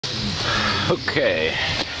Okay,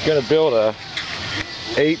 gonna build a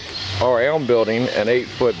I'm building an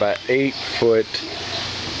 8-foot by 8-foot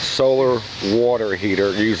solar water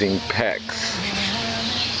heater using Pex.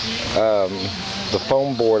 The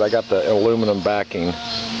foam board, I got the aluminum backing.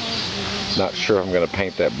 Not sure if I'm gonna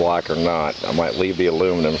paint that black or not. I might leave the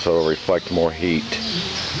aluminum so it'll reflect more heat.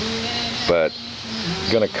 But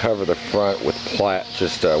gonna cover the front with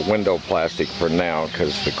just window plastic for now,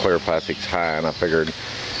 because the clear plastic's high, and I figured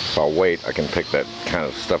if I wait I can pick that kind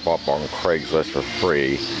of stuff up on Craigslist for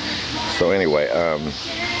free. So anyway,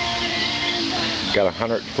 got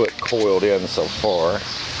 100-foot coiled in so far.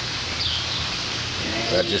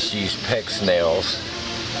 I just used Pex nails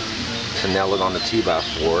to nail it on the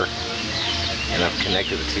 2x4, and I've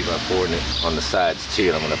connected the 2x4 on the sides too,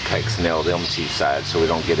 and I'm going to Pex nail them two sides so we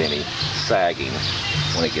don't get any sagging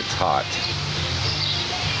when it gets hot.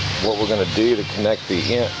 What we're going to do to connect the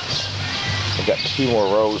ends, I've got 2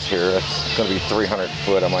 more rows here. It's going to be 300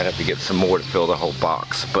 foot. I might have to get some more to fill the whole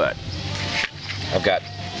box, but I've got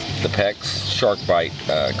the Pex shark bite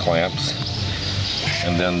clamps,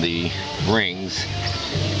 and then the rings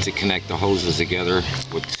to connect the hoses together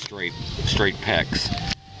with straight Pex.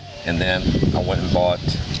 And then I went and bought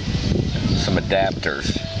some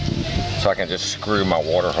adapters so I can just screw my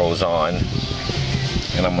water hose on.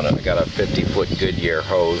 And I got a 50-foot Goodyear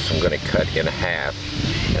hose I'm going to cut in half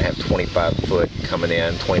and have 25 foot coming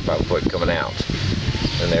in, 25 foot coming out.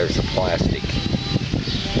 And there's the plastic.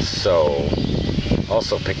 So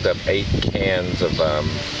also picked up 8 cans of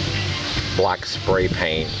black spray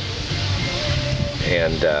paint,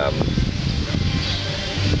 and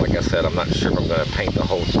like I said, I'm not sure if I'm going to paint the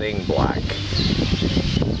whole thing black.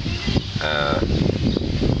 I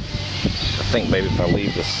think maybe if I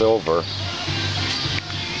leave the silver,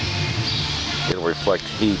 it'll reflect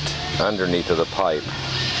heat underneath of the pipe,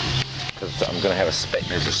 because I'm going to have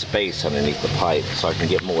there's a space underneath the pipe so I can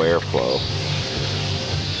get more airflow.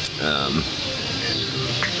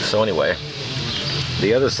 So anyway,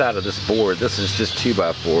 the other side of this board, this is just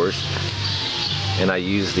 2x4s, and I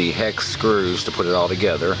use the hex screws to put it all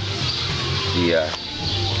together, the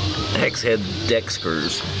hex head deck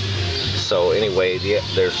screws. So anyway,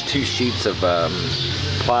 there's 2 sheets of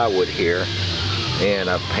plywood here, and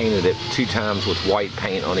I've painted it 2 times with white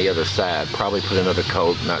paint on the other side. Probably put another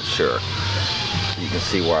coat, not sure. You can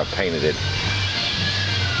see where I painted it.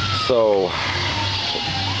 So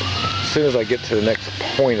as soon as I get to the next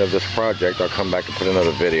point of this project, I'll come back and put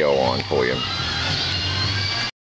another video on for you.